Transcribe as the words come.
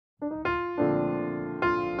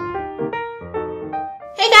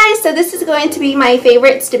guys, so this is going to be my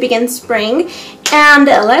favorites to begin spring, and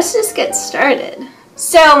let's just get started.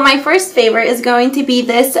 So my first favorite is going to be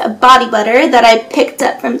this body butter that I picked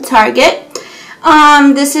up from Target.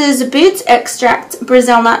 This is Boots Extract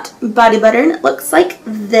Brazil Nut Body Butter, and it looks like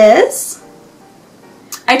this.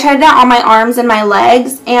 I tried it out on my arms and my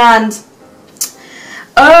legs, and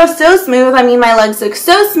oh, so smooth. I mean, my legs look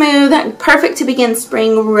so smooth. Perfect to begin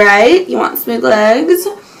spring, right? You want smooth legs.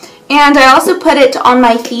 And I also put it on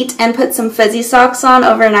my feet and put some fuzzy socks on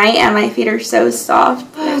overnight, and my feet are so soft.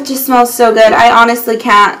 It just smells so good. I honestly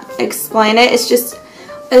can't explain it. It's just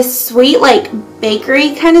a sweet, like,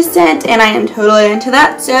 bakery kind of scent, and I am totally into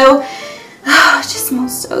that. So, it just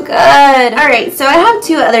smells so good. Alright, so I have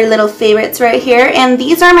two other little favorites right here, and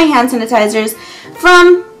these are my hand sanitizers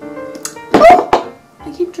from... Oh,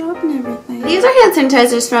 I keep dropping everything. These are hand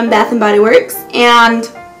sanitizers from Bath & Body Works, and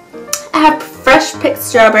I have fresh picked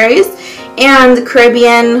strawberries and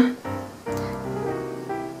Caribbean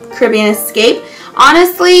Escape.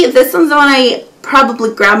 Honestly, this one's the one I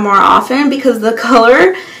probably grab more often because of the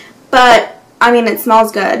color, but I mean, it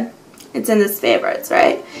smells good. It's in this favorites,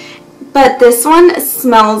 right? But this one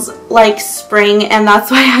smells like spring, and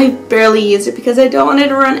that's why I barely use it, because I don't want it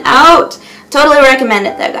to run out. Totally recommend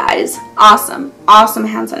it though, guys. Awesome, awesome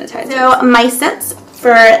hand sanitizer. So my scents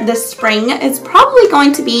for this spring is probably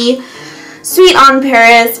going to be Sweet on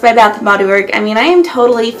Paris by Bath & Body Works. I mean, I am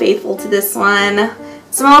totally faithful to this one. It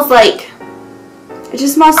smells like, it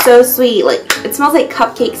just smells so sweet. Like, it smells like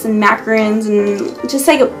cupcakes and macaroons and just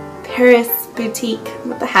like a Paris boutique,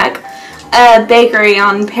 what the heck, a bakery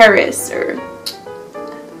on Paris, or,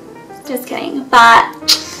 just kidding, but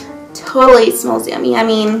totally smells yummy. I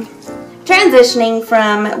mean, transitioning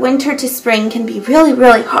from winter to spring can be really,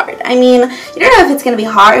 really hard. I mean, you don't know if it's going to be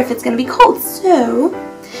hot or if it's going to be cold, so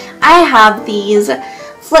I have these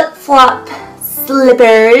flip-flop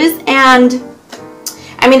slippers, and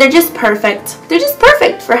I mean, they're just perfect. They're just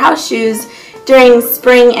perfect for house shoes during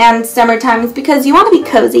spring and summer times, because you want to be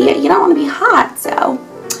cozy, you don't want to be hot, so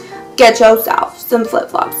get yourself some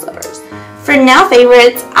flip-flop slippers. For now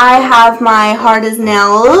favorites, I have my Hard as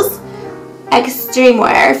Nails Extreme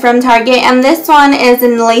Wear from Target, and this one is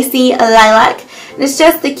in Lacy Lilac, and it's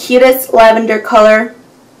just the cutest lavender color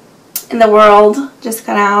in the world. Just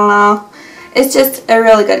kind of, I don't know, it's just a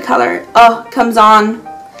really good color. Oh, comes on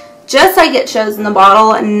just like it shows in the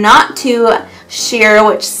bottle, not too sheer,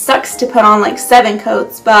 which sucks to put on like 7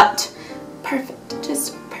 coats, but perfect,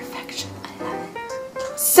 just perfection. I love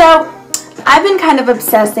it. So I've been kind of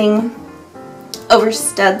obsessing over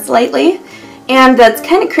studs lately, and that's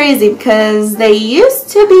kind of crazy because they used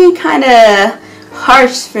to be kind of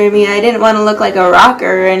harsh for me. I didn't want to look like a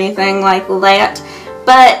rocker or anything like that,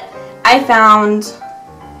 but I found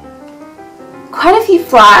quite a few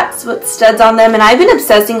flats with studs on them, and I've been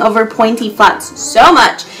obsessing over pointy flats so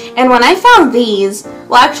much. And when I found these,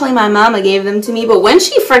 well, actually my mama gave them to me, but when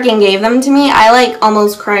she freaking gave them to me, I like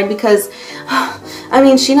almost cried, because I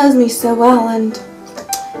mean, she knows me so well, and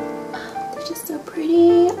they're just so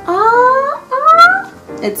pretty.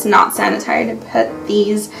 It's not sanitary to put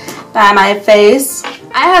these by my face.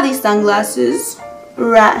 I have these sunglasses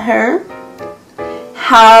right here.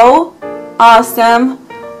 How awesome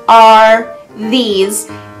are these?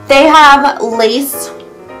 They have lace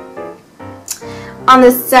on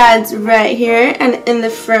the sides right here, and in the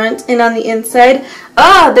front and on the inside.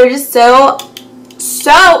 Oh, they're just so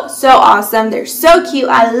awesome. They're so cute.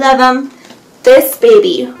 I love them. This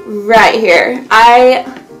baby right here,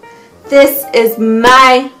 this is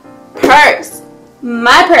my purse.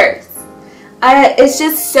 My purse. It's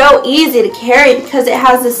just so easy to carry because it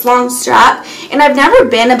has this long strap, and I've never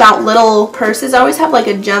been about little purses. I always have like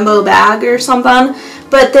a jumbo bag or something,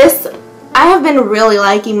 but this, I have been really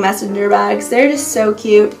liking messenger bags. They're just so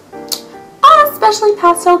cute. Oh, especially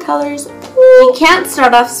pastel colors. You can't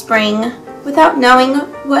start off spring without knowing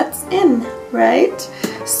what's in, right?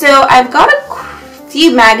 So I've got a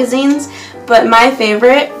few magazines, but my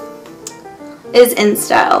favorite is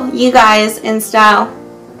InStyle. You guys, InStyle,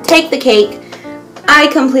 take the cake. I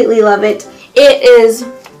completely love it. It is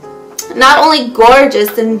not only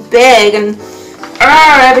gorgeous and big and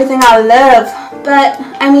everything I love, but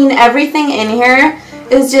I mean, everything in here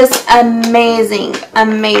is just amazing,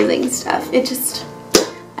 amazing stuff. It just,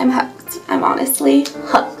 I'm hooked. I'm honestly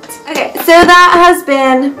hooked. Okay, so that has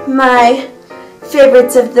been my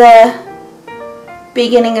favorites of the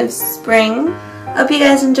beginning of spring. Hope you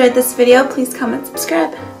guys enjoyed this video. Please comment,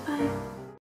 subscribe.